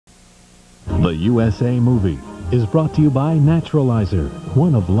The USA Movie is brought to you by Naturalizer,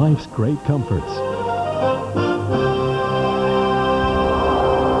 one of life's great comforts.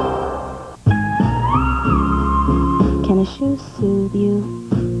 Can a shoe soothe you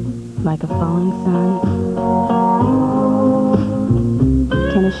like a falling sun?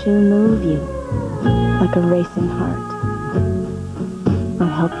 Can a shoe move you like a racing heart? Or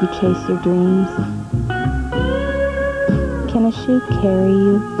help you chase your dreams? Can a shoe carry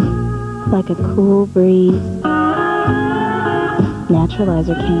you like a cool breeze?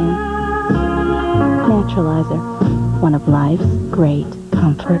 Naturalizer can. Naturalizer, one of life's great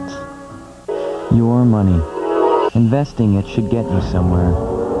comforts. Your money. Investing it should get you somewhere.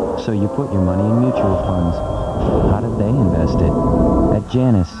 So you put your money in mutual funds. How did they invest it? At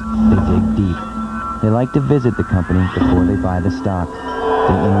Janus, they dig deep. They like to visit the company before they buy the stock.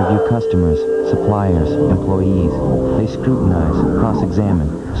 They interview customers, suppliers, employees. They scrutinize, cross-examine,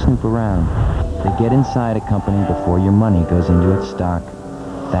 snoop around. They get inside a company before your money goes into its stock.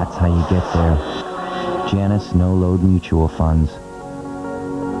 That's how you get there. Janus no-load mutual funds.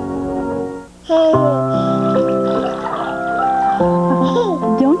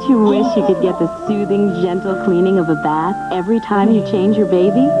 Don't you wish you could get the soothing, gentle cleaning of a bath every time you change your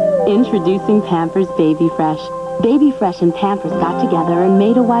baby? Introducing Pampers Baby Fresh. Baby Fresh and Pampers got together and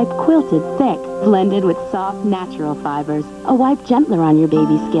made a wipe quilted, thick, blended with soft, natural fibers. A wipe gentler on your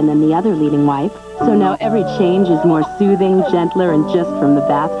baby's skin than the other leading wipe. So now every change is more soothing, gentler, and just from the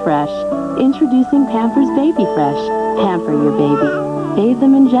bath fresh. Introducing Pampers Baby Fresh. Pamper your baby. Bathe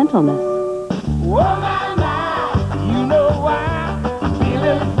them in gentleness. Oh my, you know why?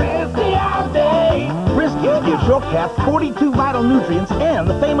 Feeling frisky all day. Friskies gives your cat 42 vital nutrients and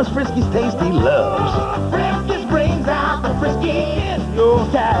the famous Friskies taste he loves. Friskies brings out the frisky in your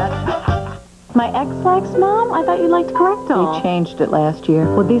cat. My X-Lax, Mom? I thought you liked Correctol. We changed it last year.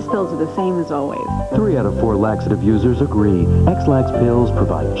 Well, these pills are the same as always. 3 out of 4 laxative users agree. X-Lax pills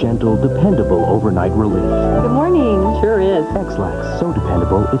provide gentle, dependable overnight relief. Good morning. Sure is. X-Lax, so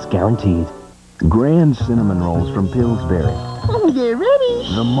dependable, it's guaranteed. Grand cinnamon rolls from Pillsbury. They're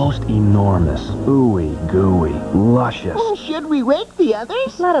ready. The most enormous, ooey gooey, luscious. Should we wake the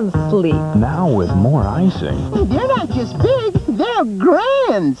others? Let them sleep. Now with more icing. They're not just big, they're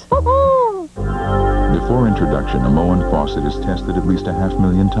grand. Before introduction, a Moen faucet is tested at least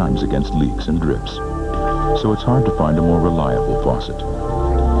 500,000 times against leaks and drips. So it's hard to find a more reliable faucet.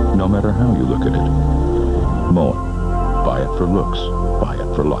 No matter how you look at it. Moen. Buy it for looks. Buy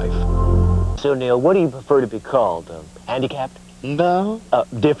it for life. So, Neil, what do you prefer to be called? Handicapped? No.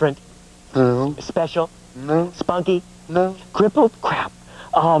 Different? No. Special? No. Spunky? No. Crippled? Crap.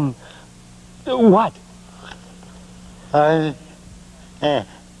 What?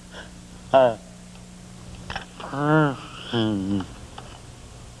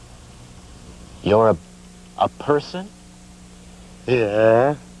 You're a person?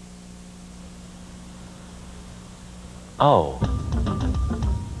 Yeah. Oh.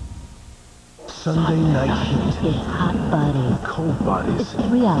 Sunday night heat. It's hot bodies. Cold bodies. It's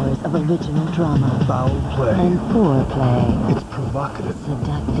 3 hours of original drama. Foul play. And foreplay. It's provocative.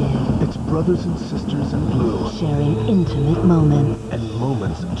 Seductive. It's brothers and sisters in blue. Sharing intimate moments. And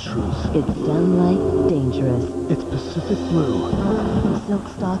moments of truth. It's downright dangerous. It's Pacific Blue. Silk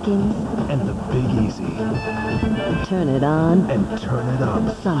stockings. And the Big Easy. Turn it on. And turn it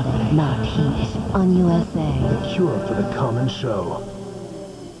up. Sunday Night Heat on USA. The cure for the common show.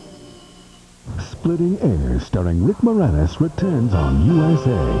 Splitting Air, starring Rick Moranis, returns on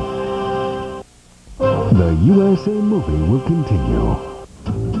USA. The USA Movie will continue.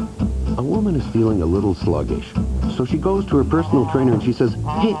 A woman is feeling a little sluggish. So she goes to her personal trainer and she says,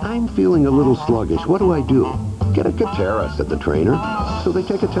 "Hey, I'm feeling a little sluggish. What do I do?" "Get a Katera," said the trainer. So they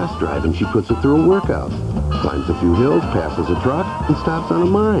take a test drive and she puts it through a workout. Climbs a few hills, passes a truck, and stops on a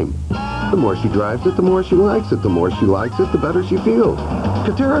mime. The more she drives it, the more she likes it. The more she likes it, the better she feels.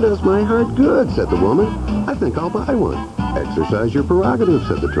 "Katera does my heart good," said the woman. "I think I'll buy one." "Exercise your prerogative,"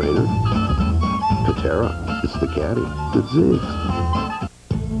 said the trainer. Katera, it's the caddy that zigs.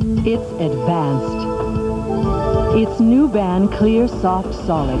 It's advanced. It's new band Clear Soft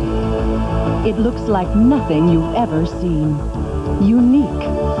Solid. It looks like nothing you've ever seen. Unique.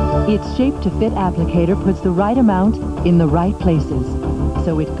 Its shape-to-fit applicator puts the right amount in the right places,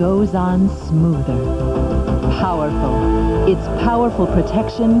 so it goes on smoother. Powerful. Its powerful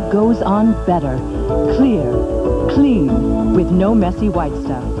protection goes on better. Clear. Clean. With no messy white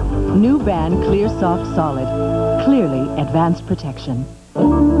stuff. New band Clear Soft Solid. Clearly advanced protection.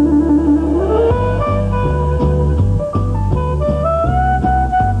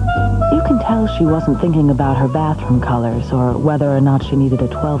 You can tell she wasn't thinking about her bathroom colors or whether or not she needed a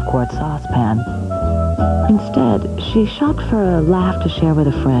 12-quart saucepan. Instead, she shopped for a laugh to share with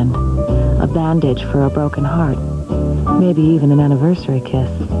a friend, a bandage for a broken heart, maybe even an anniversary kiss.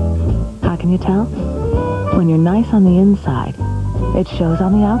 How can you tell? When you're nice on the inside, it shows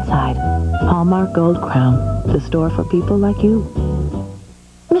on the outside. Hallmark Gold Crown, the store for people like you.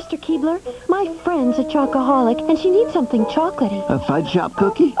 Mr. Keebler, my friend's a chocoholic, and she needs something chocolatey. A fudge shop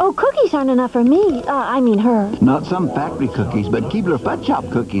cookie? Oh, cookies aren't enough for me. I mean her. Not some factory cookies, but Keebler fudge shop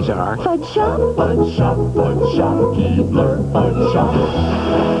cookies are. Fudge shop? Fudge shop, Keebler fudge shop.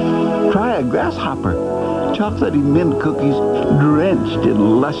 Try a grasshopper. Chocolatey mint cookies drenched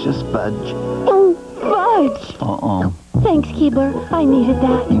in luscious fudge. Oh, fudge! Uh-oh. Thanks, Keebler. I needed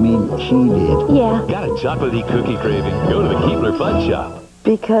that. You mean she did? Yeah. Got a chocolatey cookie craving? Go to the Keebler Fudge Shop.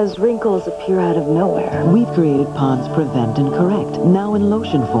 Because wrinkles appear out of nowhere, we've created Pond's Prevent and Correct, now in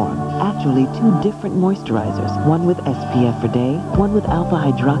lotion form. Actually, 2 different moisturizers, one with SPF for day, one with alpha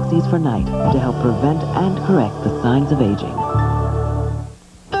hydroxys for night, to help prevent and correct the signs of aging.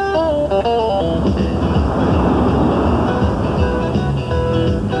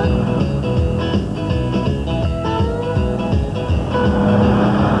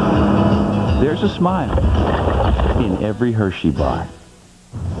 There's a smile in every Hershey bar.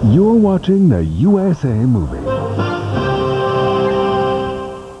 You're watching the USA movie.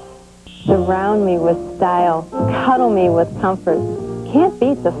 Surround me with style. Cuddle me with comfort. Can't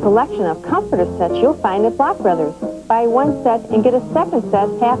beat the selection of comforter sets you'll find at Block Brothers. Buy 1 set and get a second set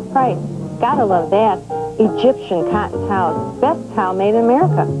half price. Gotta love that. Egyptian cotton towels. Best towel made in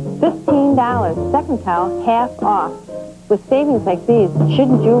America. $15. Second towel half off. With savings like these,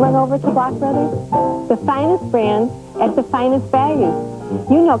 shouldn't you run over to Block Brothers? The finest brand at the finest values.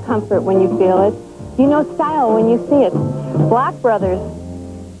 You know comfort when you feel it. You know style when you see it. Block Brothers.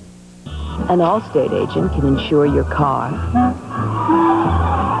 An Allstate agent can insure your car,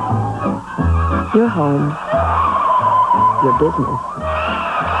 your home, your business,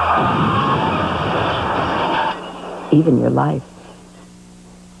 even your life.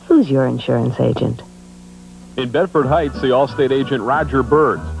 Who's your insurance agent? In Bedford Heights, the Allstate agent Roger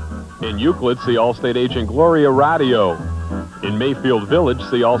Bird. In Euclid, the Allstate agent Gloria Radio. In Mayfield Village,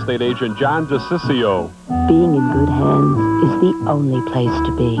 the Allstate agent John DeCiccio. Being in good hands is the only place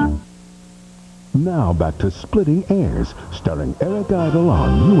to be. Now back to Splitting Heirs, starring Eric Idle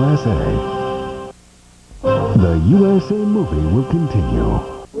on USA. The USA movie will continue.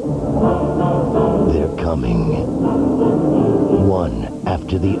 They're coming. One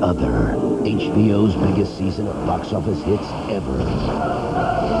after the other. HBO's biggest season of box office hits ever.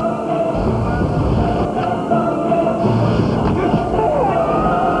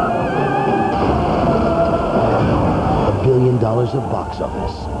 $1 billion of box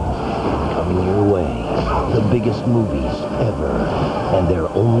office coming your way. The biggest movies ever. And they're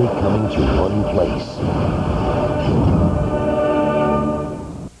only coming to one place.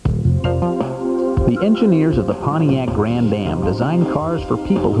 The engineers of the Pontiac Grand Am design cars for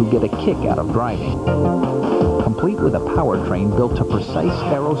people who get a kick out of driving. Complete with a powertrain built to precise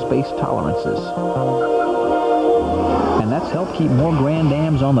aerospace tolerances. And that's helped keep more Grand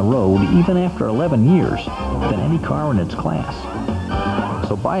Ams on the road even after 11 years than any car in its class.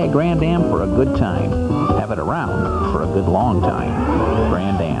 So buy a Grand Am for a good time. Have it around for a good long time.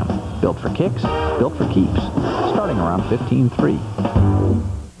 Grand Am. Built for kicks, built for keeps. Starting around 15.3.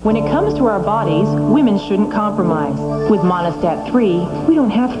 When it comes to our bodies, women shouldn't compromise. With Monistat 3, we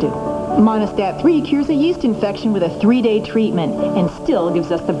don't have to. Monistat 3 cures a yeast infection with a 3-day treatment and still gives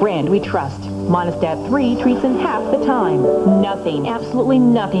us the brand we trust. Monistat 3 treats in half the time. Nothing, absolutely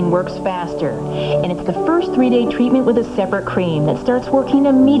nothing works faster. And it's the first 3-day treatment with a separate cream that starts working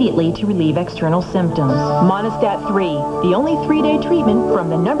immediately to relieve external symptoms. Monistat 3, the only 3-day treatment from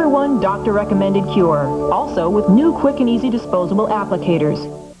the #1 doctor-recommended cure. Also with new quick and easy disposable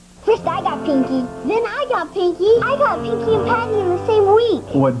applicators. First I got Pinky, then I got Pinky. I got Pinky and Patty in the same week.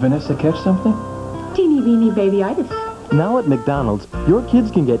 What, Vanessa, catch something? Teeny beanie babyitis. Now at McDonald's, your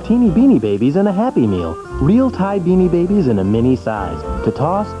kids can get teeny beanie babies in a Happy Meal. Real Thai beanie babies in a mini size. To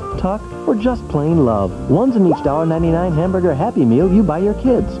toss, tuck, or just plain love. One's in each $1.99 hamburger Happy Meal you buy your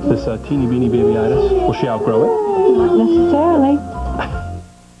kids. This teeny beanie babyitis, will she outgrow it? Not necessarily.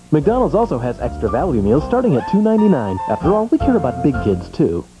 McDonald's also has extra value meals starting at $2.99. After all, we care about big kids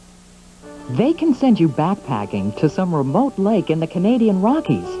too. They can send you backpacking to some remote lake in the Canadian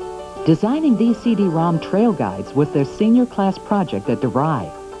Rockies. Designing these CD-ROM trail guides was their senior class project at DeVry.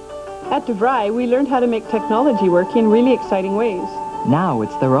 At DeVry, we learned how to make technology work in really exciting ways. Now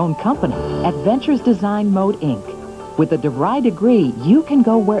it's their own company, Adventures Design Mode, Inc. With a DeVry degree, you can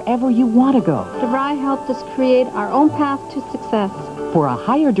go wherever you want to go. DeVry helped us create our own path to success. For a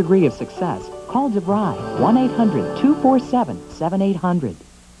higher degree of success, call DeVry 1-800-247-7800.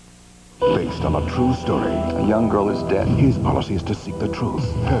 Based on a true story. A young girl is dead. His policy is to seek the truth.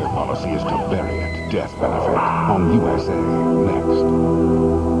 Her policy is to bury it. Death benefit on USA next.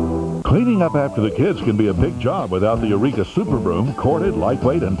 Cleaning up after the kids can be a big job without the Eureka Super Broom. Corded,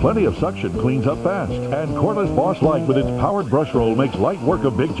 lightweight, and plenty of suction cleans up fast. And Cordless Boss Light with its powered brush roll makes light work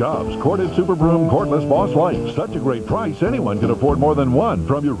of big jobs. Corded Super Broom, Cordless Boss Light. Such a great price, anyone can afford more than one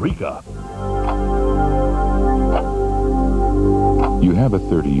from Eureka. You have a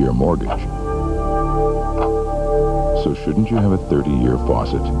 30-year mortgage. So shouldn't you have a 30-year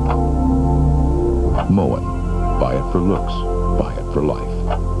faucet? Moen. Buy it for looks. Buy it for life.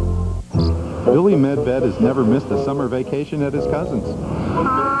 Billy Medved has never missed a summer vacation at his cousin's.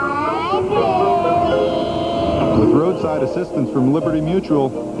 With roadside assistance from Liberty Mutual,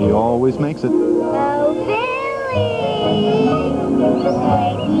 he always makes it.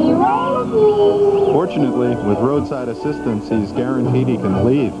 Fortunately, with roadside assistance, he's guaranteed he can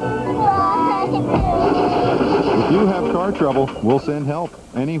leave. If you have car trouble, we'll send help.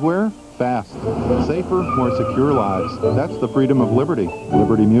 Anywhere, fast. Safer, more secure lives. That's the freedom of liberty.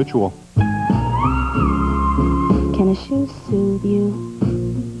 Liberty Mutual. Can a shoe soothe you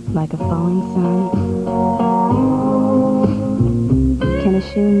like a falling sun? Can a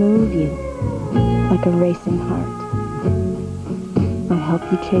shoe move you like a racing heart? Or help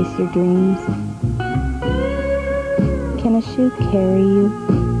you chase your dreams? Can a shoe carry you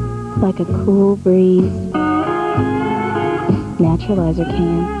like a cool breeze? Naturalizer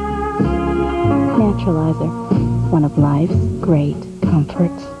can. Naturalizer, one of life's great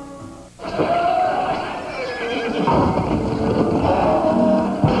comforts.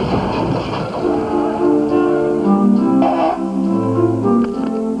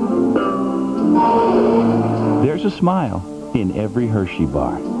 There's a smile in every Hershey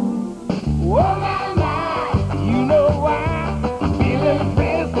bar.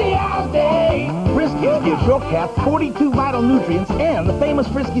 Friskies gives your cat 42 vital nutrients and the famous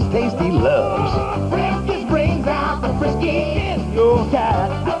Friskies taste he loves. Friskies brings out the Frisky in your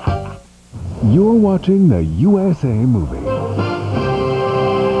cat. You're watching the USA movie.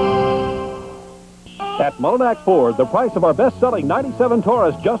 At Mullinax Ford, the price of our best-selling 97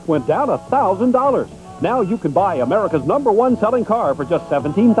 Taurus just went down $1,000. Now you can buy America's #1 selling car for just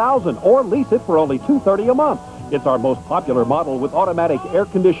 $17,000 or lease it for only $230 a month. It's our most popular model with automatic air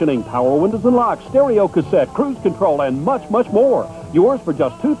conditioning, power windows and locks, stereo cassette, cruise control, and much, much more. Yours for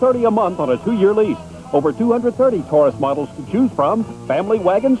just $230 a month on a 2-year lease. Over 230 Taurus models to choose from, family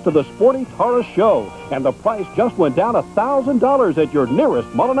wagons to the sporty Taurus show. And the price just went down $1,000 at your nearest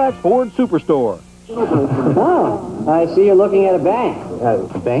Mullinax Ford Superstore. Oh, I see you're looking at a bank.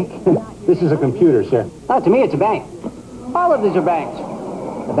 Bank? This is a computer, sir. Oh, to me, it's a bank. All of these are banks.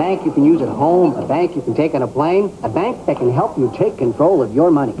 A bank you can use at home, a bank you can take on a plane, a bank that can help you take control of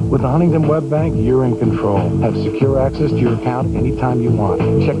your money. With the Huntington Web Bank, you're in control. Have secure access to your account anytime you want.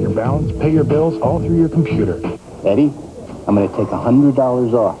 Check your balance, pay your bills, all through your computer. Eddie, I'm going to take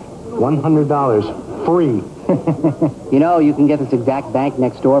 $100 off. $100 free. You know, you can get this exact bank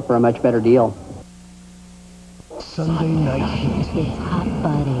next door for a much better deal. Sunday night heat. It's hot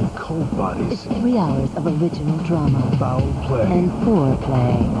bodies. Cold bodies. It's 3 hours of original drama. Foul play. And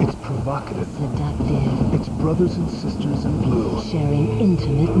foreplay. It's provocative. Seductive. It's brothers and sisters in blue. Sharing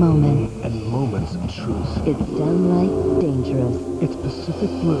intimate moments. And moments of truth. It's downright dangerous. It's Pacific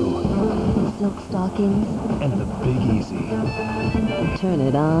Blue. Silk stockings. And the Big Easy. Turn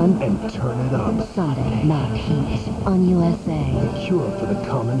it on. And turn it up. Sunday night heat on USA. The cure for the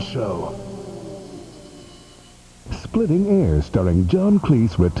common show. Splitting Air starring John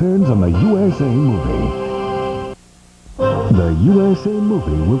Cleese returns on the USA movie. The USA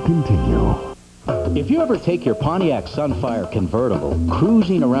movie will continue. If you ever take your Pontiac Sunfire convertible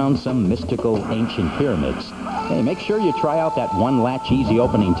cruising around some mystical ancient pyramids, hey, make sure you try out that one latch easy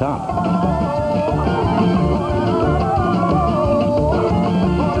opening top.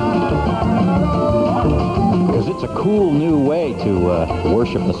 Because it's a cool new way to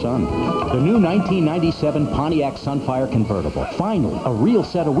worship the sun. The new 1997 Pontiac Sunfire convertible. Finally, a real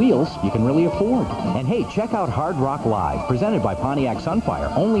set of wheels you can really afford. And hey, check out Hard Rock Live, presented by Pontiac Sunfire,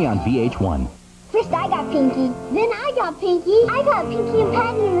 only on VH1. First I got Pinky, then I got Pinky. I got Pinky and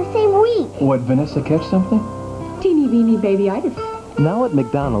Patty in the same week. What, Vanessa, catch something? Teeny beanie babyitis. Now at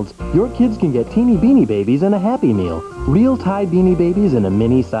McDonald's, your kids can get teeny beanie babies and a Happy Meal. Real Tide Beanie Babies in a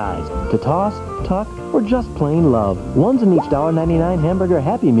mini size. To toss, tuck, or just plain love. One's in each $1.99 hamburger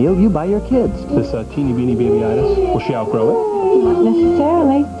Happy Meal you buy your kids. This teeny beanie babyitis, will she outgrow it? Not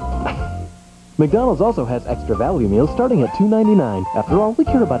necessarily. McDonald's also has extra value meals starting at $2.99. After all, we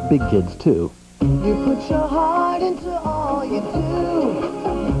care about big kids, too. You put your heart into all you do.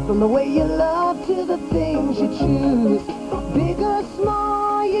 From the way you love to the things you choose. Big or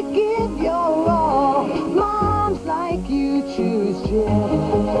small, you give your all. Moms like you choose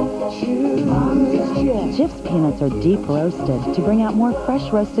Jif. Choose Jif. Jif's peanuts are deep roasted to bring out more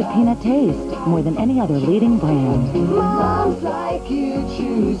fresh roasted peanut taste, more than any other leading brand. Moms like you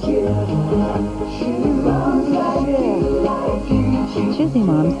choose Jif. Choose Jif. Choosy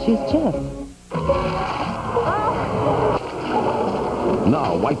moms choose Jif.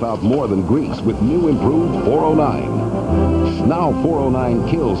 Now wipe out more than grease with new improved 409. Now 409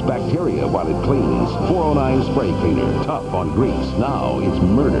 kills bacteria while it cleans. 409 spray cleaner, tough on grease. Now it's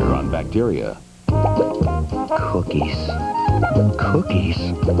murder on bacteria. Cookies. Cookies.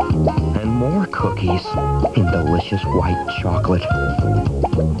 And more cookies in delicious white chocolate.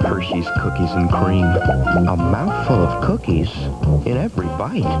 Hershey's Cookies and Cream. A mouthful of cookies in every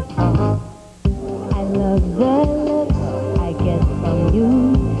bite. I love the looks I get from you.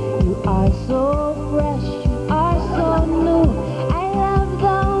 You are so fresh, you are so new. I love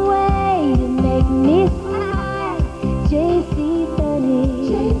the way you make me smile. JCPenney.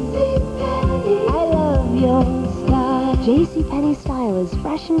 I love your style. JCPenney style is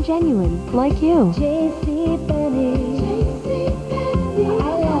fresh and genuine, like you. JCPenney. I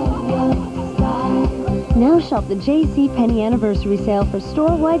love your style. Now shop the JCPenney anniversary sale for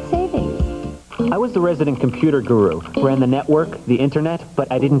store-wide savings. I was the resident computer guru, ran the network, the internet,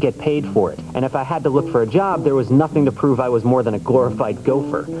 but I didn't get paid for it. And if I had to look for a job, there was nothing to prove I was more than a glorified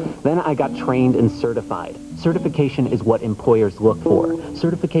gopher. Then I got trained and certified. Certification is what employers look for.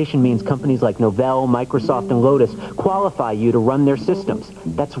 Certification means companies like Novell, Microsoft, and Lotus qualify you to run their systems.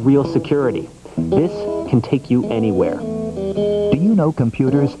 That's real security. This can take you anywhere. Do you know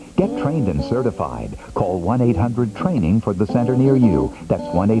computers? Get trained and certified. Call 1-800-TRAINING for the center near you. That's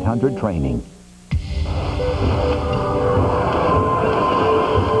 1-800-TRAINING.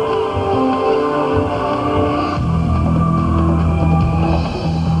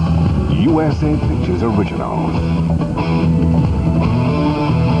 USA Pictures Originals.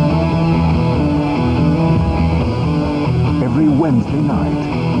 Every Wednesday night.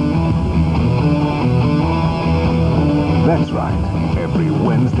 That's right, every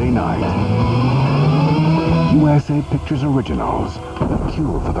Wednesday night. USA Pictures Originals, the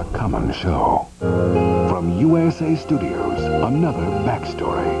cure for the common show. From USA Studios, another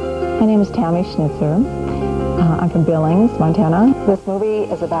backstory. My name is Tammy Schnitzer. I'm from Billings, Montana. This movie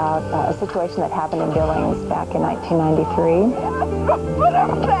is about a situation that happened in Billings back in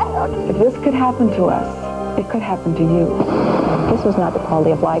 1993. If this could happen to us, it could happen to you. This was not the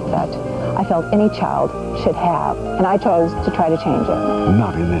quality of life that I felt any child should have, and I chose to try to change it.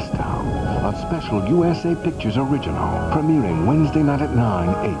 Not in this town. A special USA Pictures Original, premiering Wednesday night at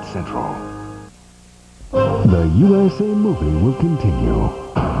 9, 8 Central. The USA movie will continue.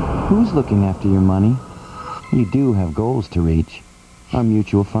 Who's looking after your money? You do have goals to reach. Are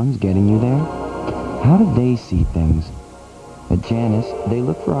mutual funds getting you there? How do they see things? At Janus, they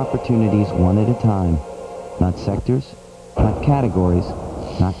look for opportunities one at a time. Not sectors, not categories,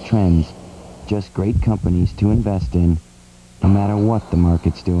 not trends. Just great companies to invest in. No matter what the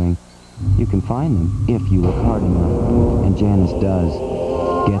market's doing, you can find them if you look hard enough. And Janus does.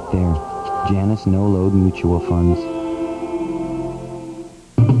 Get there. Janus no-load mutual funds.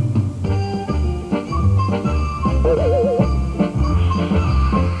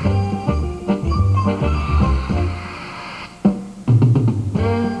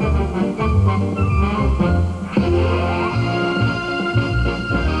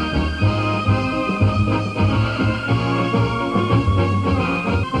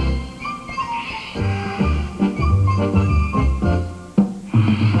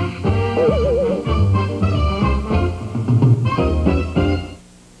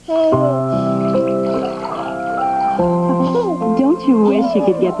 Don't you wish you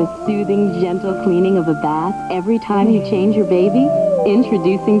could get the soothing, gentle cleaning of a bath every time you change your baby?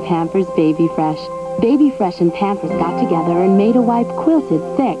 Introducing Pampers Baby Fresh. Baby Fresh and Pampers got together and made a wipe quilted,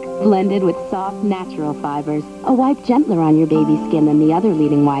 thick, blended with soft, natural fibers. A wipe gentler on your baby's skin than the other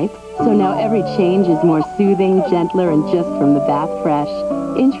leading wipe. So now every change is more soothing, gentler, and just from the bath fresh.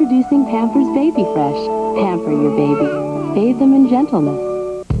 Introducing Pampers Baby Fresh. Pamper your baby. Bathe them in gentleness.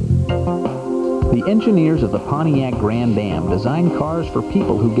 The engineers of the Pontiac Grand Am design cars for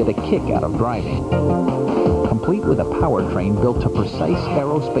people who get a kick out of driving. complete with a powertrain built to precise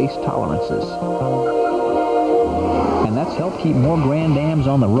aerospace tolerances. And that's helped keep more Grand Ams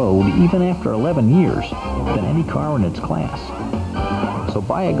on the road even after 11 years than any car in its class. So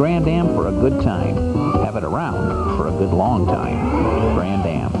buy a Grand Am for a good time. Have it around for a good long time. Grand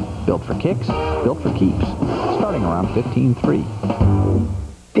Am. Built for kicks, built for keeps. Starting around 15.3.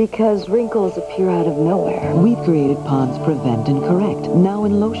 Because wrinkles appear out of nowhere, we've created Pond's Prevent and Correct, now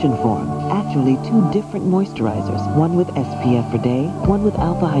in lotion form. Actually, 2 different moisturizers, one with SPF for day, one with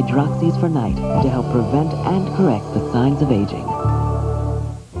alpha hydroxys for night, to help prevent and correct the signs of aging.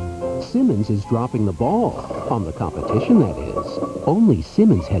 Simmons is dropping the ball. On the competition, that is. Only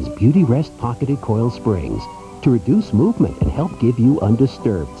Simmons has Beauty Rest pocketed coil springs to reduce movement and help give you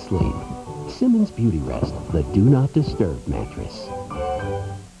undisturbed sleep. Simmons Beauty Rest, the Do Not Disturb mattress.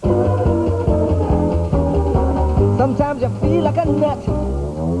 Sometimes you feel like a nut.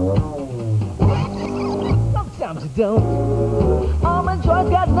 Sometimes you don't. Almond Joy's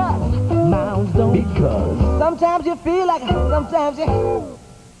got nuts. Mounds don't. Because Sometimes you feel like, sometimes you...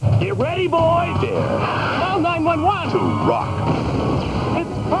 Get ready, boys! There. Now 911. To rock It's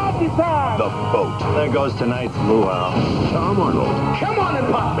party time. the boat. There goes tonight's luau. Tom Arnold. Come on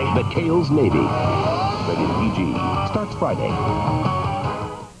and pop me. The Tales Navy. Rated PG. Starts Friday.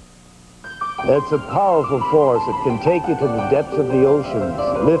 It's a powerful force. It can take you to the depths of the oceans,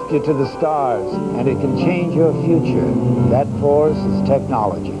 lift you to the stars, and it can change your future. That force is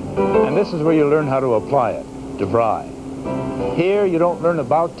technology. And this is where you learn how to apply it, DeVry. Here, you don't learn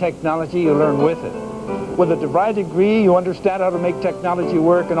about technology, you learn with it. With a DeVry degree, you understand how to make technology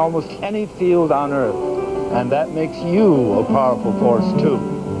work in almost any field on Earth. And that makes you a powerful force, too.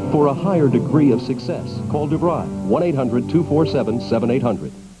 For a higher degree of success, call DeVry,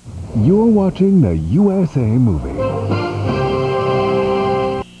 1-800-247-7800. You're watching the USA movie.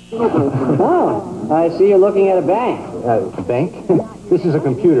 Oh, I see you're looking at a bank. A bank? This is a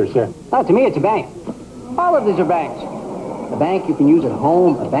computer, sir. Oh, to me, it's a bank. All of these are banks. A bank you can use at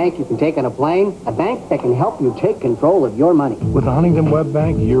home, a bank you can take on a plane, a bank that can help you take control of your money. With the Huntington Web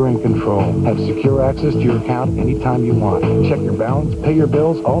Bank, you're in control. Have secure access to your account anytime you want. Check your balance, pay your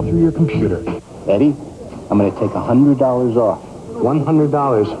bills all through your computer. Eddie, I'm going to take $100 off.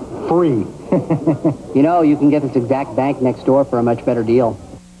 $100 free. You know, you can get this exact bank next door for a much better deal.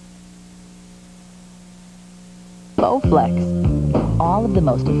 Bowflex. All of the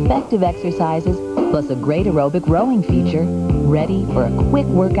most effective exercises, plus a great aerobic rowing feature, ready for a quick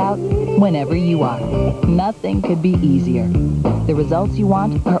workout whenever you are. Nothing could be easier. The results you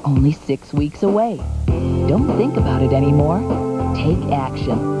want are only 6 weeks away. Don't think about it anymore. Take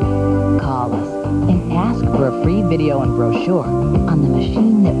action. Call us and ask for a free video and brochure on the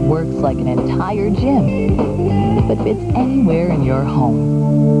machine that works like an entire gym, but fits anywhere in your home.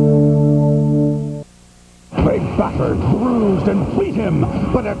 They battered, bruised, and beat him.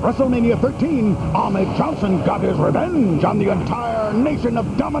 But at WrestleMania 13, Ahmed Johnson got his revenge on the entire nation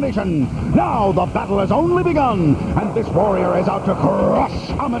of domination. Now the battle has only begun, and this warrior is out to crush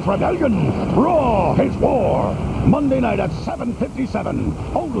Ahmed's rebellion. Raw, his war. Monday night at 7:57,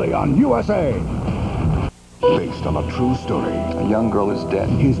 only on USA. Based on a true story. A young girl is dead.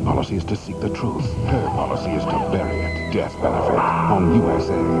 His policy is to seek the truth. Her policy is to bury it. Death benefit on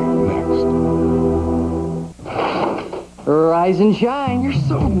USA next. Rise and shine. You're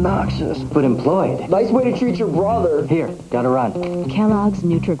so obnoxious. But employed. Nice way to treat your brother. Here, gotta run. Kellogg's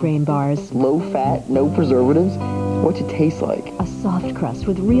Nutri-Grain bars. Low fat, no preservatives. What's it taste like? A soft crust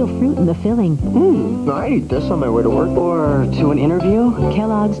with real fruit in the filling. I'd eat this on my way to work. Or to an interview.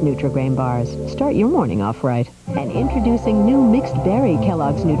 Kellogg's Nutri-Grain bars. Start your morning off right. And introducing new mixed berry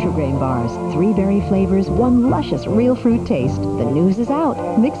Kellogg's Nutri-Grain bars. 3 berry flavors, 1 luscious real fruit taste. The news is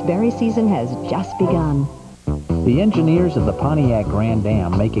out. Mixed berry season has just begun. The engineers of the Pontiac Grand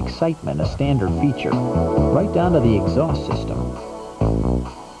Am make excitement a standard feature, right down to the exhaust system.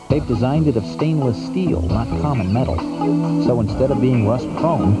 They've designed it of stainless steel, not common metal. So instead of being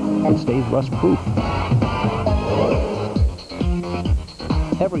rust-prone, it stays rust-proof.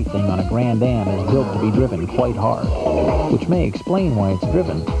 Everything on a Grand Am is built to be driven quite hard, which may explain why it's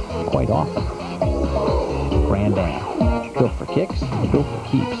driven quite often. Grand Am. Built for kicks, built for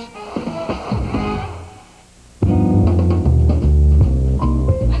keeps.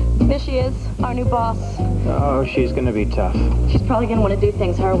 There she is, our new boss. Oh, she's gonna be tough. She's probably gonna want to do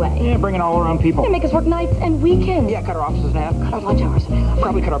things her way. Yeah, bring in all her own people. They make us work nights and weekends. Yeah, cut our offices in half. Cut our lunch hours in half.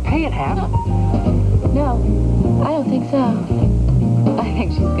 Probably cut our pay in half. No, I don't think so. I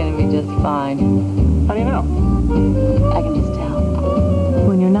think she's gonna be just fine. How do you know? I can just tell.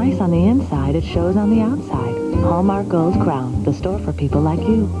 When you're nice on the inside, it shows on the outside. Hallmark Gold Crown, the store for people like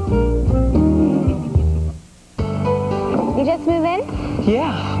you.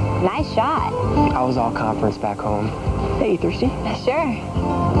 Yeah. Nice shot. I was all conference back home. Hey, thirsty? Sure.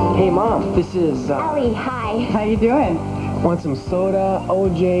 Hey, Mom. This is, Ellie, hi. How you doing? Want some soda,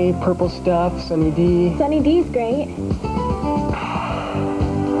 OJ, purple stuff, Sunny D? Sunny D's great.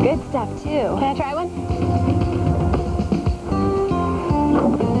 Good stuff, too. Can I try one?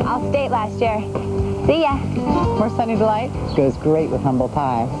 All state last year. See ya. More Sunny Delight? Goes great with humble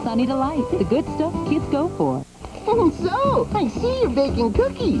pie. Sunny Delight, the good stuff kids go for. So, I see you're baking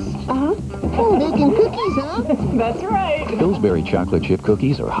cookies. Uh-huh. Oh, baking cookies, huh? That's right. Pillsbury chocolate chip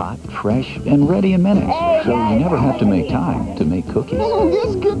cookies are hot, fresh, and ready in minutes. Hey, so guys, you never have to make time to make cookies.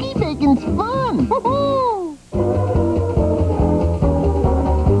 This cookie baking's fun.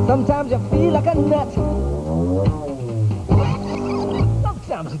 Sometimes you feel like a nut.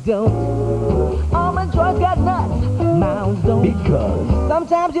 Sometimes you don't. Almond Joy's got nuts. Mounds don't. Because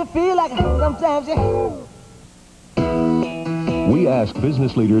Sometimes you feel like, sometimes you... We asked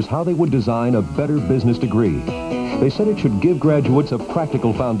business leaders how they would design a better business degree. They said it should give graduates a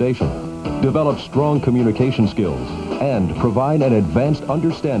practical foundation, develop strong communication skills, and provide an advanced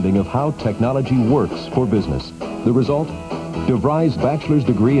understanding of how technology works for business. The result? DeVry's bachelor's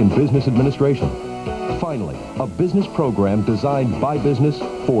degree in business administration. Finally, a business program designed by business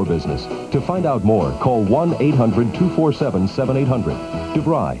for business. To find out more, call 1-800-247-7800.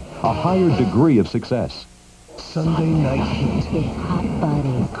 DeVry, a higher degree of success. Sunday night heat. It's hot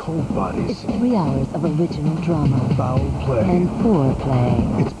bodies. Cold bodies. It's 3 hours of original drama. Foul play. And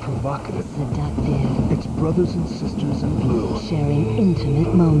foreplay. It's provocative. Seductive. It's brothers and sisters in blue. Sharing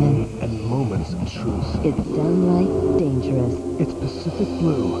intimate moments. And moments of truth. It's downright dangerous. It's Pacific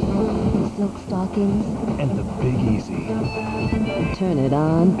Blue. Silk stockings. And the Big Easy. Turn it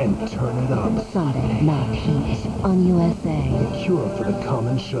on. And turn it up. Sunday night heat on USA. The cure for the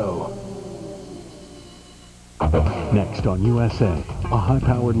common show. Next on USA, a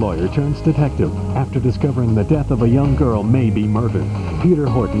high-powered lawyer turns detective after discovering the death of a young girl may be murdered. Peter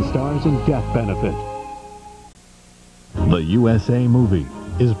Horton stars in Death Benefit. The USA Movie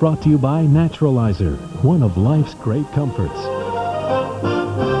is brought to you by Naturalizer, one of life's great comforts.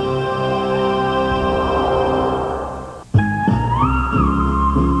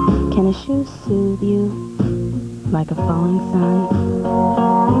 Can a shoe soothe you like a falling sun?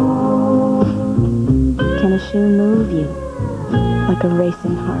 Can a shoe move you like a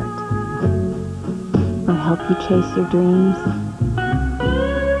racing heart? Or help you chase your dreams?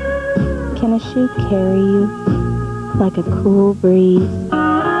 Can a shoe carry you like a cool breeze?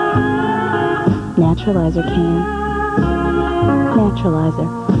 Naturalizer can. Naturalizer,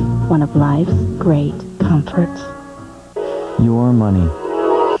 one of life's great comforts. Your money.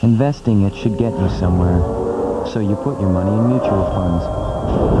 Investing it should get you somewhere. So you put your money in mutual funds.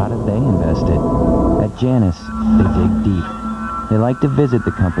 How did they invest it? At Janus, they dig deep. They like to visit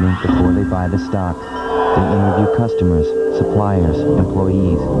the company before they buy the stock. They interview customers, suppliers,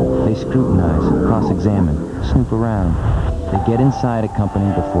 employees. They scrutinize, cross-examine, snoop around. They get inside a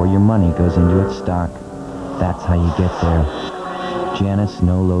company before your money goes into its stock. That's how you get there. Janus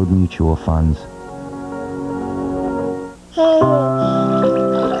no-load mutual funds.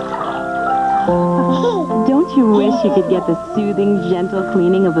 Don't you wish you could get the soothing, gentle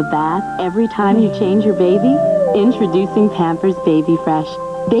cleaning of a bath every time you change your baby? Introducing Pampers Baby Fresh.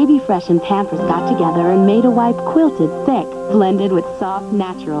 Baby Fresh and Pampers got together and made a wipe quilted, thick, blended with soft,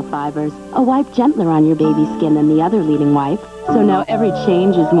 natural fibers. A wipe gentler on your baby's skin than the other leading wipe. So now every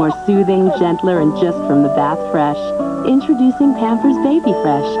change is more soothing, gentler, and just from the bath fresh. Introducing Pampers Baby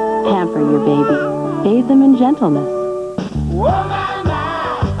Fresh. Pamper your baby. Bathe them in gentleness. Whoa,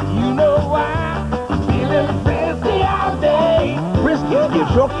 you know why? Feeling frisky all day. Friskies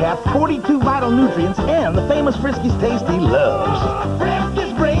gives your cat 42 vital nutrients and the famous Friskies tasty loves.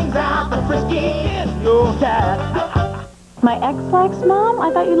 Friskies brings out the frisky in your cat. My X-Lax, Mom? I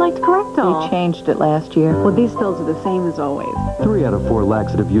thought you'd like to correct all. You changed it last year. Well, these pills are the same as always. 3 out of 4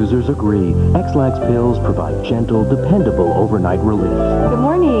 laxative users agree. X-Lax pills provide gentle, dependable overnight relief. Good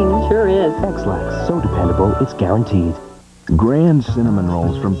morning. Sure is. X-Lax, so dependable, it's guaranteed. Grand cinnamon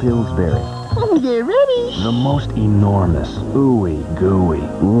rolls from Pillsbury. They're ready. The most enormous, ooey gooey,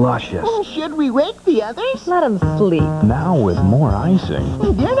 luscious. Should we wake the others? Let them sleep. Now with more icing.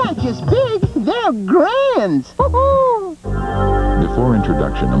 They're not just big, they're grand. Before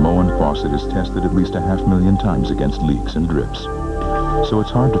introduction, a Moen faucet is tested at least 500,000 times against leaks and drips. So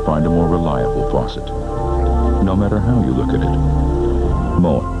it's hard to find a more reliable faucet. No matter how you look at it.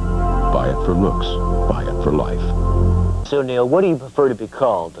 Moen. Buy it for looks. Buy it for life. So, Neil, what do you prefer to be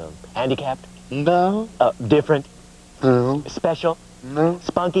called? Handicapped? No. Different? No. Special? No.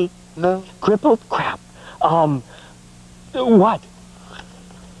 Spunky? No. Crippled? Crap. What?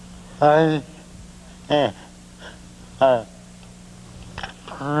 You're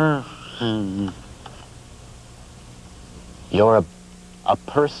a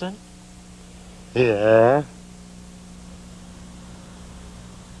person? Yeah.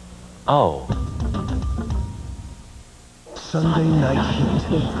 Oh. Sunday night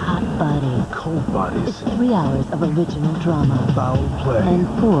heat. It's hot bodies. Cold bodies. It's 3 hours of original drama. Foul play. And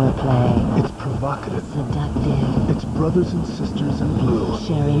foreplay. It's provocative. Seductive. It's brothers and sisters in blue.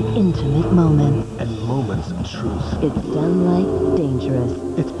 Sharing intimate moments. And moments of truth. It's downright dangerous.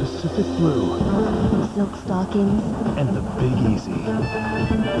 It's Pacific Blue. Silk stockings. And the Big Easy.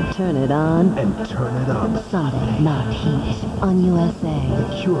 Turn it on. And turn it up. Sunday Night Heat on USA.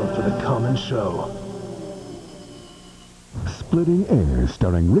 The cure for the common show. Splitting Airs,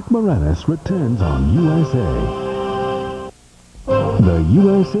 starring Rick Moranis, returns on USA. The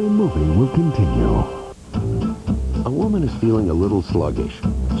USA movie will continue. A woman is feeling a little sluggish.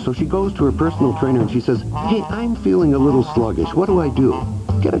 So she goes to her personal trainer and she says, "Hey, I'm feeling a little sluggish. What do I do?"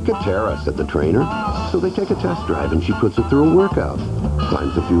 "Get a Katera," said the trainer. So they take a test drive and she puts it through a workout.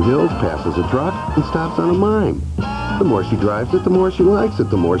 Climbs a few hills, passes a truck, and stops on a mime. The more she drives it, the more she likes it.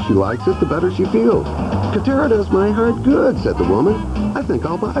 The more she likes it, the better she feels. "Katera does my heart good," said the woman. "I think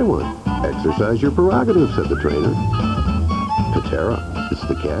I'll buy one." "Exercise your prerogative," said the trainer. Katera, it's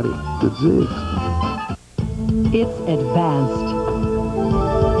the caddy that zigs. It's advanced.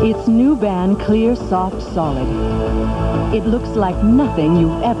 Its new band Clear Soft Solid. It looks like nothing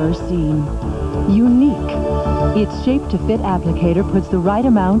you've ever seen. Unique. Its shape-to-fit applicator puts the right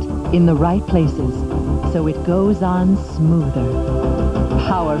amount in the right places, so it goes on smoother.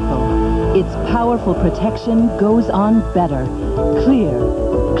 Powerful. Its powerful protection goes on better. Clear.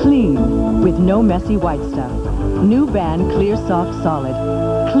 Clean. With no messy white stuff. New band Clear Soft Solid.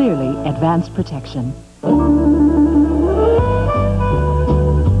 Clearly advanced protection.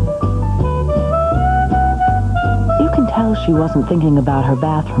 Tell she wasn't thinking about her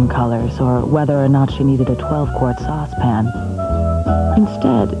bathroom colors or whether or not she needed a 12-quart saucepan.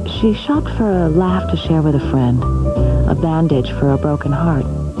 Instead, she shopped for a laugh to share with a friend, a bandage for a broken heart,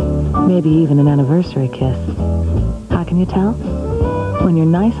 maybe even an anniversary kiss. How can you tell? When you're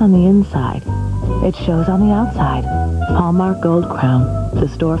nice on the inside, it shows on the outside. Hallmark Gold Crown, the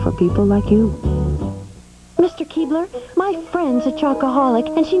store for people like you. Mr. Keebler, my friend's a chocoholic,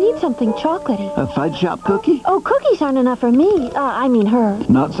 and she needs something chocolatey. A fudge shop cookie? Oh, cookies aren't enough for me. I mean her.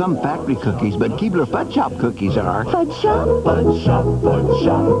 Not some factory cookies, but Keebler fudge shop cookies are. Fudge shop? Fudge shop,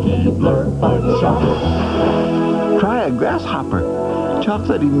 Keebler fudge shop. Try a grasshopper.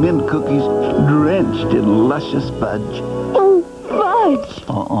 Chocolatey mint cookies drenched in luscious fudge. Oh, fudge!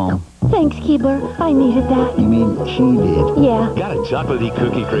 Uh-oh. Thanks, Keebler. I needed that. You mean she did? Yeah. Got a chocolatey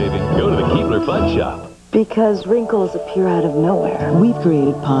cookie craving? Go to the Keebler Fudge Shop. Because wrinkles appear out of nowhere, we've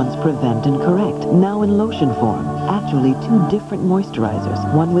created Pond's Prevent and Correct, now in lotion form. Actually, 2 different moisturizers,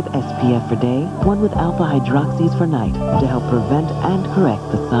 one with SPF for day, one with alpha hydroxys for night, to help prevent and correct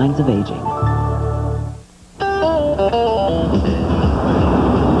the signs of aging.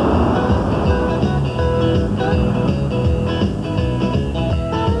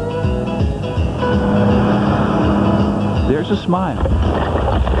 There's a smile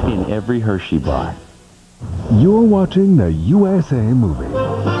in every Hershey bar. You're watching the USA movie.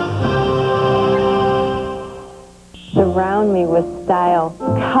 Surround me with style.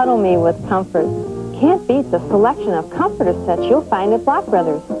 Cuddle me with comfort. Can't beat the selection of comforter sets you'll find at Block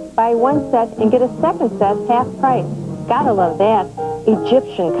Brothers. Buy one set and get a second set half price. Gotta love that.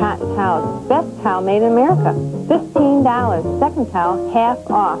 Egyptian cotton towels. Best towel made in America. $15. Second towel half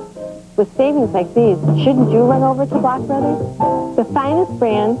off. With savings like these, shouldn't you run over to Block Brothers? The finest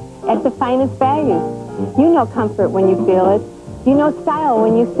brands at the finest values. You know comfort when you feel it. You know style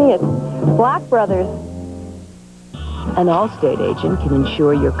when you see it. Block Brothers. An Allstate agent can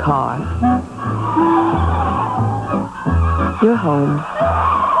insure your car, your home,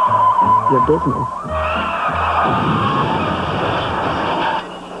 your business,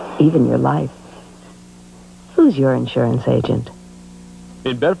 even your life. Who's your insurance agent?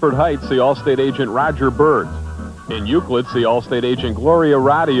 In Bedford Heights, see Allstate agent Roger Bird. In Euclid, see Allstate agent Gloria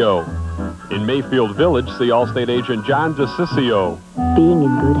Radio. In Mayfield Village, see Allstate agent John DeCiccio. Being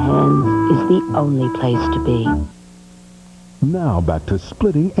in good hands is the only place to be. Now back to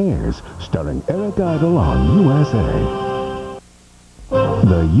Splitting Airs, starring Eric Idle on USA.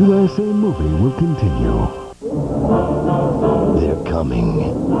 The USA movie will continue. They're coming.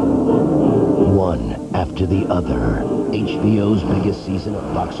 One after the other. HBO's biggest season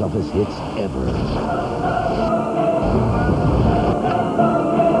of box office hits ever.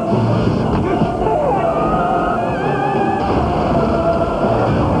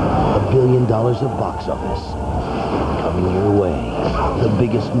 of box office. Coming your way, the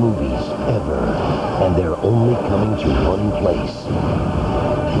biggest movies ever. And they're only coming to one place.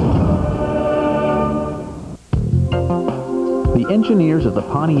 The engineers of the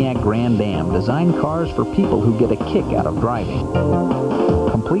Pontiac Grand Am design cars for people who get a kick out of driving.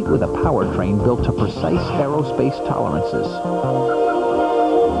 Complete with a powertrain built to precise aerospace tolerances.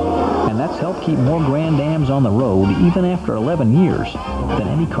 And that's helped keep more Grand Ams on the road even after 11 years than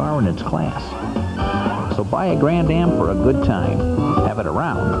any car in its class. So buy a Grand Am for a good time. Have it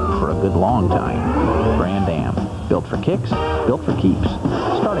around for a good long time. Grand Am. Built for kicks, built for keeps.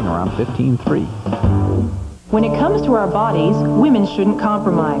 Starting around $15,300. When it comes to our bodies, women shouldn't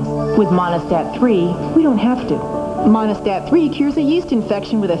compromise. With Monostat 3, we don't have to. Monostat 3 cures a yeast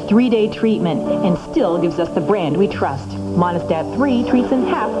infection with a 3-day treatment and still gives us the brand we trust. Monostat 3 treats in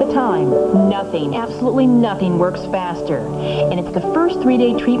half the time. Nothing, absolutely nothing works faster. And it's the first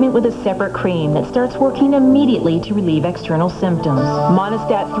 3-day treatment with a separate cream that starts working immediately to relieve external symptoms.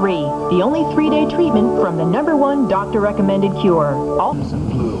 Monostat 3, the only 3-day treatment from the #1 doctor-recommended cure.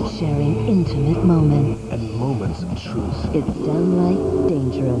 Sharing intimate moments. And moments of truth. It's downright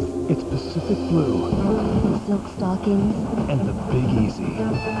dangerous. It's Pacific Blue. Silk stockings. And the Big Easy.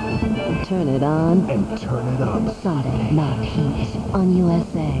 Turn it on. And turn it up. Sunday Night Heat on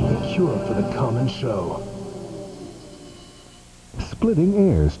USA. The cure for the common show. Splitting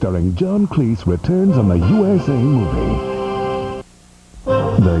Air starring John Cleese returns on the USA Movie.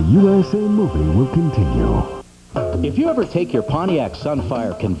 The USA Movie will continue. If you ever take your Pontiac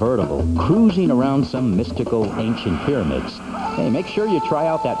Sunfire convertible cruising around some mystical ancient pyramids, hey, make sure you try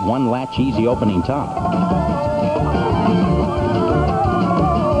out that one latch easy opening top.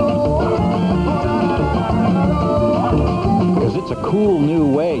 Because it's a cool new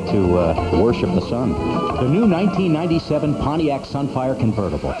way to worship the sun. The new 1997 Pontiac Sunfire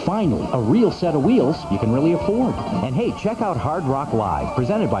convertible. Finally, a real set of wheels you can really afford. And hey, check out Hard Rock Live,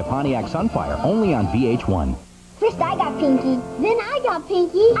 presented by Pontiac Sunfire, only on VH1. First I got Pinky, then I got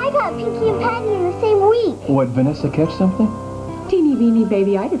Pinky. I got Pinky and Patty in the same week. What, Vanessa, catch something? Teeny weeny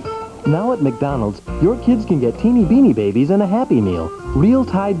babyitis. Now at McDonald's, your kids can get teeny beanie babies in a Happy Meal. Real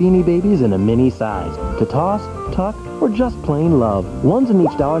Thai beanie babies in a mini size. To toss, tuck, or just plain love. One's in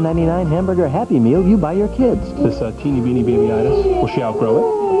each $1.99 hamburger Happy Meal you buy your kids. This teeny beanie babyitis, will she outgrow it?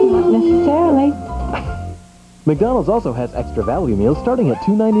 Not necessarily. McDonald's also has extra value meals starting at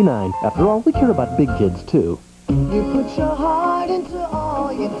 $2.99. After all, we care about big kids, too. You put your heart into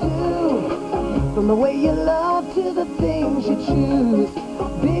all you do, from the way you love to the things you choose.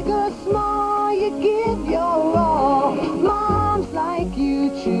 Big or small, you give your all. Moms like you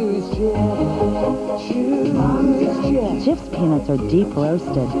choose Jif. Choose Jif. Jif's peanuts are deep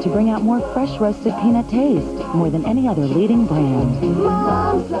roasted to bring out more fresh roasted peanut taste, more than any other leading brand.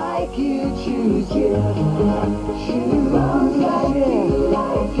 Moms like you choose Jif. Choose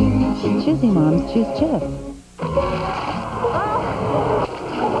Jif. Choosy moms choose Jif.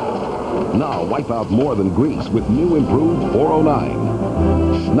 Now wipe out more than grease with new improved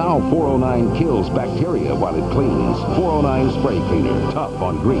 409. Now 409 kills bacteria while it cleans. 409 spray cleaner, tough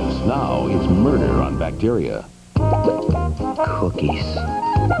on grease. Now it's murder on bacteria. Cookies.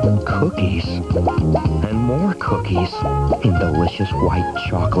 Cookies. And more cookies in delicious white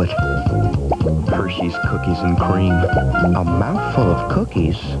chocolate. Hershey's Cookies and Cream. A mouthful of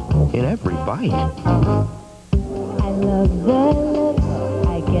cookies in every bite. I love the looks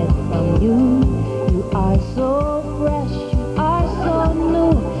I get from you. You are so fresh, you are so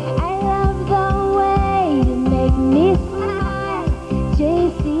new. I love the way you make me smile.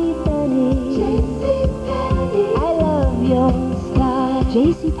 JCPenney. I love your style.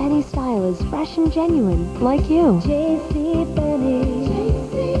 JCPenney style is fresh and genuine, like you. JCPenney.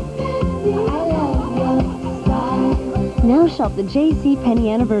 I love your style. Now shop the JCPenney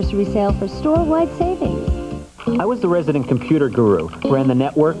anniversary sale for store-wide savings. I was the resident computer guru, ran the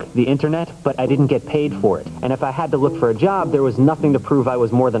network, the internet, but I didn't get paid for it. And if I had to look for a job, there was nothing to prove I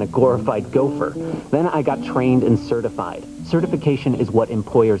was more than a glorified gopher. Then I got trained and certified. Certification is what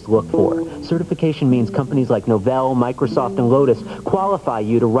employers look for. Certification means companies like Novell, Microsoft, and Lotus qualify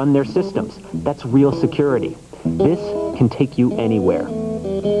you to run their systems. That's real security. This can take you anywhere.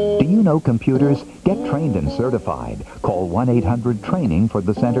 Do you know computers? Get trained and certified. Call 1-800-TRAINING for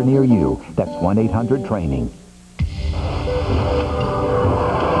the center near you. That's 1-800-TRAINING.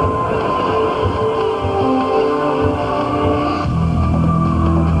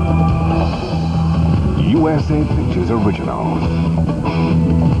 USA Pictures Original.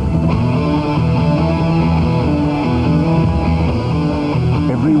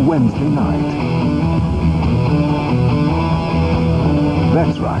 Every Wednesday night.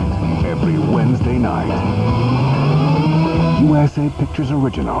 That's right, every Wednesday night. USA Pictures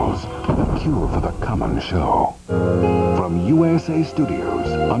Originals, the cure for the common show. From USA Studios,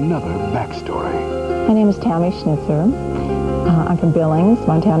 another backstory. My name is Tammy Schnitzer. I'm from Billings,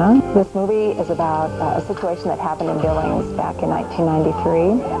 Montana. This movie is about a situation that happened in Billings back in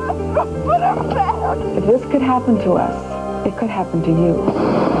 1993. If this could happen to us, it could happen to you.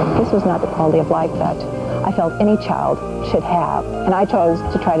 This was not the quality of life that I felt any child should have, and I chose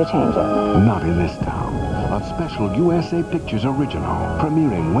to try to change it. Not in this town. A special USA Pictures original,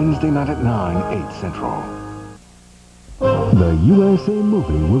 premiering Wednesday night at 9, 8 Central. The USA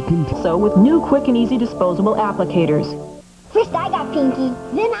movie will continue. So with new quick and easy disposable applicators. First I got Pinky,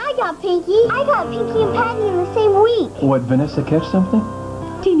 then I got Pinky. I got Pinky and Patty in the same week. What, Vanessa, catch something?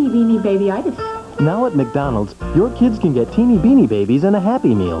 Teeny beanie babyitis. Now at McDonald's, your kids can get teeny beanie babies in a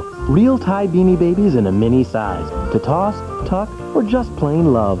Happy Meal. Real Thai beanie babies in a mini size. To toss, tuck, or just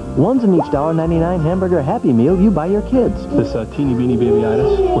plain love. One's in each $1.99 hamburger Happy Meal you buy your kids. This teeny beanie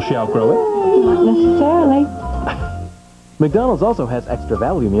babyitis, will she outgrow it? Not necessarily. McDonald's also has extra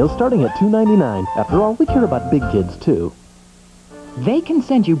value meals starting at $2.99. After all, we care about big kids, too. They can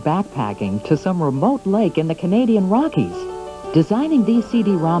send you backpacking to some remote lake in the Canadian Rockies. Designing these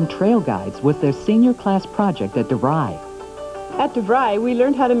CD-ROM trail guides was their senior class project at DeVry. At DeVry, we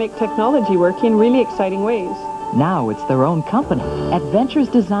learned how to make technology work in really exciting ways. Now it's their own company, Adventures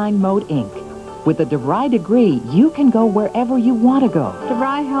Design Mode, Inc. With a DeVry degree, you can go wherever you want to go.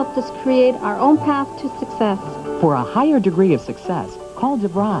 DeVry helped us create our own path to success. For a higher degree of success, call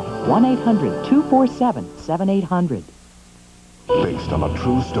DeVry, 1-800-247-7800. Based on a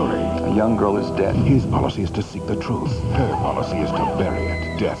true story. A young girl is dead. His policy is to seek the truth. Her policy is to bury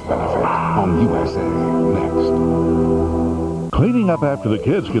it. Death benefit on USA next. Cleaning up after the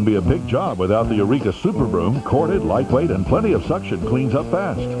kids can be a big job without the Eureka Super Broom. Corded, lightweight, and plenty of suction cleans up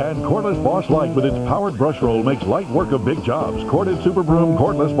fast. And Cordless Boss Light with its powered brush roll makes light work of big jobs. Corded Super Broom,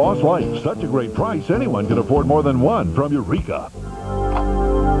 Cordless Boss Light. Such a great price, anyone can afford more than one from Eureka.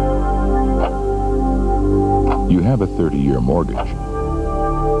 You have a 30-year mortgage.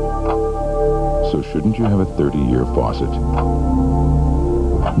 So shouldn't you have a 30-year faucet?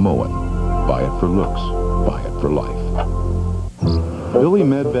 Moen. Buy it for looks. Buy it for life. Billy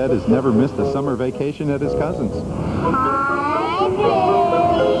Medved has never missed a summer vacation at his cousin's.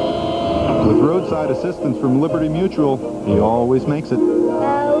 With roadside assistance from Liberty Mutual, he always makes it.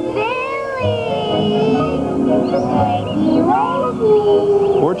 Oh, Billy!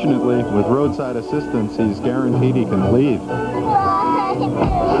 Wakey, Fortunately, with roadside assistance, he's guaranteed he can leave.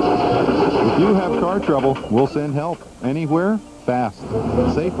 If you have car trouble, we'll send help. Anywhere, fast.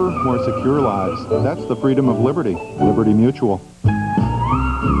 Safer, more secure lives. That's the freedom of liberty. Liberty Mutual.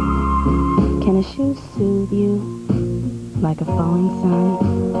 Can a shoe soothe you like a falling sun?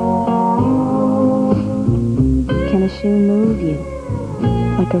 Can a shoe move you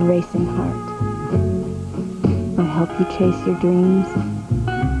like a racing heart? Or help you chase your dreams?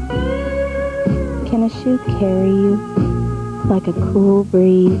 Can a shoe carry you like a cool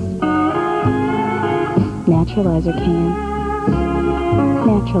breeze? Naturalizer can.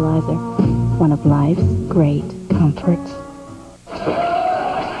 Naturalizer, one of life's great comforts.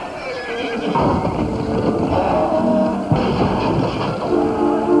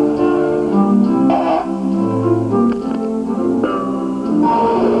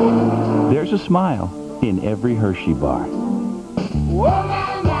 There's a smile in every Hershey bar.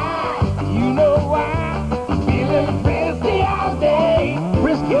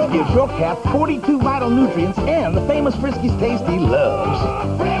 Friskies gives your cat 42 vital nutrients and the famous Friskies taste he loves.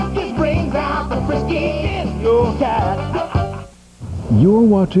 Friskies brings out the Frisky in your cat. You're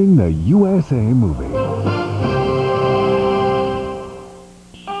watching the USA movie.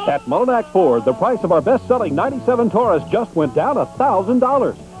 At Mullinax Ford, the price of our best-selling 97 Taurus just went down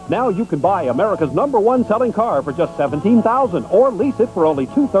 $1,000. Now you can buy America's #1 selling car for just $17,000 or lease it for only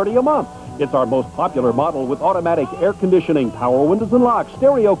 $230 a month. It's our most popular model with automatic air conditioning, power windows and locks,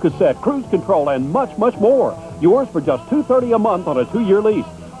 stereo cassette, cruise control, and much, much more. Yours for just $230 a month on a 2-year lease.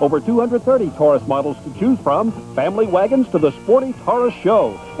 Over 230 Taurus models to choose from, family wagons to the sporty Taurus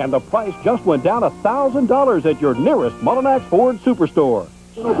show. And the price just went down $1,000 at your nearest Mullinax Ford Superstore.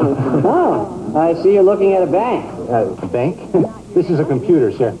 Oh, I see you're looking at a bank. A bank? This is a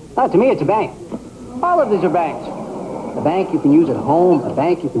computer, sir. Oh, to me it's a bank. All of these are banks. A bank you can use at home, a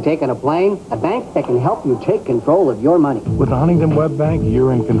bank you can take on a plane, a bank that can help you take control of your money. With the Huntington Web Bank,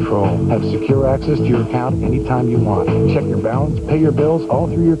 you're in control. Have secure access to your account anytime you want. Check your balance, pay your bills all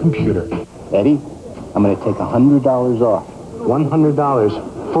through your computer. Eddie, I'm going to take $100 off. $100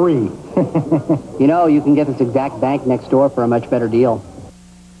 free. You know, you can get this exact bank next door for a much better deal.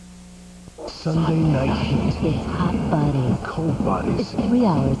 Sunday night heat. It's hot bodies. Cold bodies. It's 3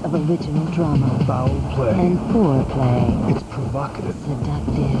 hours of original drama. Foul play. And foreplay. It's provocative.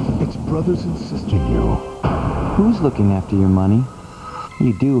 Seductive. It's brothers and sister you. Who's looking after your money?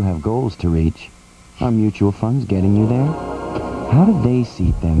 You do have goals to reach. Are mutual funds getting you there? How do they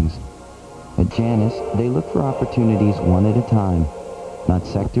see things? At Janus, they look for opportunities one at a time. Not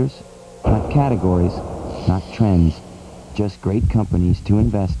sectors, not categories, not trends. Just great companies to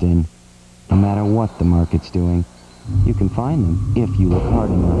invest in, no matter what the market's doing. You can find them if you look hard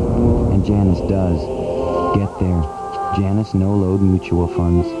enough. And Janus does. Get there. Janus No-Load Mutual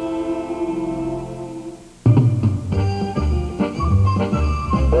Funds.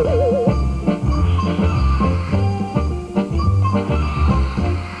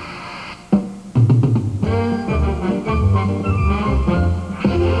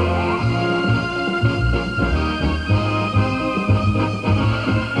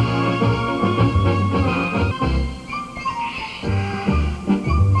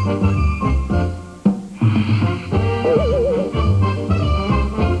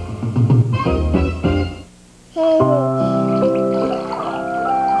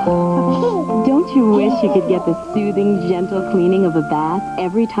 Don't you wish you could get the soothing, gentle cleaning of a bath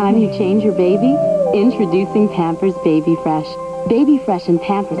every time you change your baby? Introducing Pampers Baby Fresh. Baby Fresh and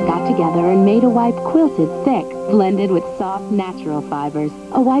Pampers got together and made a wipe quilted thick, blended with soft, natural fibers.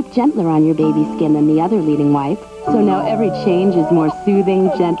 A wipe gentler on your baby's skin than the other leading wipe. So now every change is more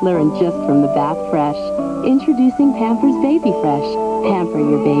soothing, gentler, and just from the bath fresh. Introducing Pampers Baby Fresh. Pamper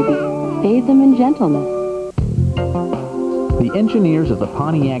your baby. Bathe them in gentleness. The engineers of the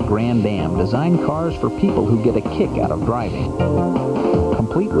Pontiac Grand Am designed cars for people who get a kick out of driving.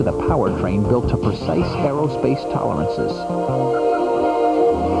 Complete with a powertrain built to precise aerospace tolerances.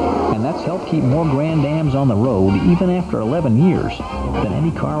 And that's helped keep more Grand Ams on the road even after 11 years than any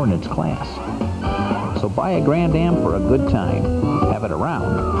car in its class. So buy a Grand Am for a good time. Have it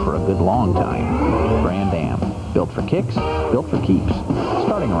around for a good long time. Grand Am. Built for kicks, built for keeps.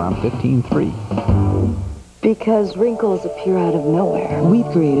 Starting around 15.3. Because wrinkles appear out of nowhere. We've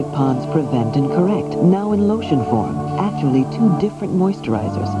created Pond's Prevent and Correct, now in lotion form. Actually, 2 different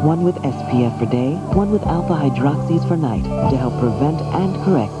moisturizers, one with SPF for day, one with alpha hydroxys for night, to help prevent and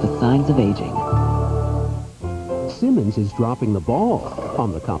correct the signs of aging. Simmons is dropping the ball.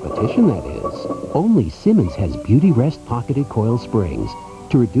 On the competition, that is. Only Simmons has Beauty Rest pocketed coil springs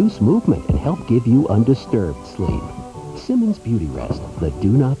to reduce movement and help give you undisturbed sleep. Simmons Beauty Rest, the Do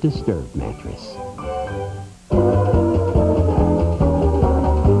Not Disturb mattress.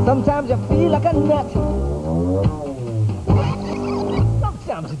 Sometimes you feel like a nut.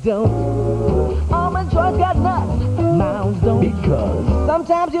 Sometimes you don't. Almond joys got nuts. Mounds don't. Because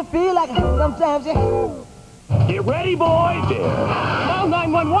Sometimes you feel like it. Sometimes you... Get ready, boys! There. Call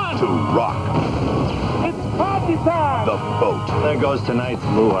 911. To rock. It's party time. The boat. There goes tonight's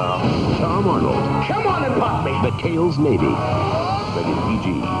luau. Tom Arnold. Come on and pop me. The Kales Navy. Rated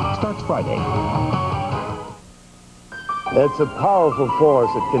PG. Starts Friday. It's a powerful force.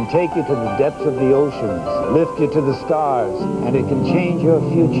 It can take you to the depths of the oceans, lift you to the stars, and it can change your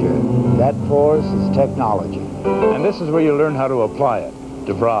future. That force is technology. And this is where you learn how to apply it,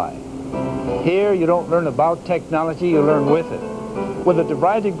 DeVry. Here, you don't learn about technology, you learn with it. With a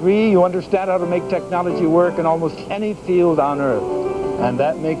DeVry degree, you understand how to make technology work in almost any field on Earth. And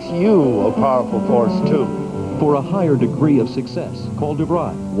that makes you a powerful force, too. For a higher degree of success, call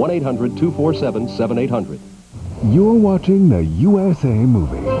DeVry, 1-800-247-7800. You're watching the USA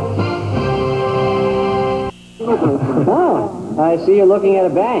movie. Oh, I see you're looking at a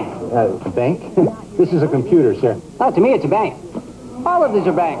bank. Bank? This is a computer, sir. Oh, to me, it's a bank. All of these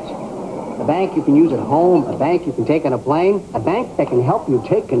are banks. A bank you can use at home, a bank you can take on a plane, a bank that can help you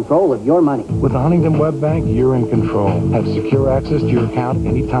take control of your money. With the Huntington Web Bank, you're in control. Have secure access to your account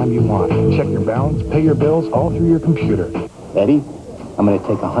anytime you want. Check your balance, pay your bills all through your computer. Eddie, I'm going to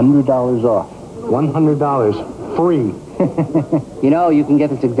take $100 off. $100 free. You know, you can get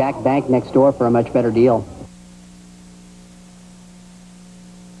this exact bank next door for a much better deal.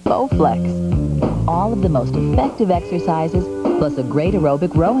 Bowflex. All of the most effective exercises, plus a great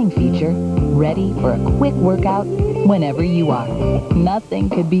aerobic rowing feature, ready for a quick workout whenever you are. Nothing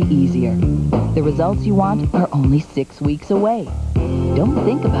could be easier. The results you want are only 6 weeks away. Don't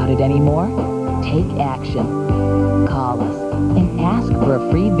think about it anymore. Take action. Call us and ask for a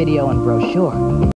free video and brochure.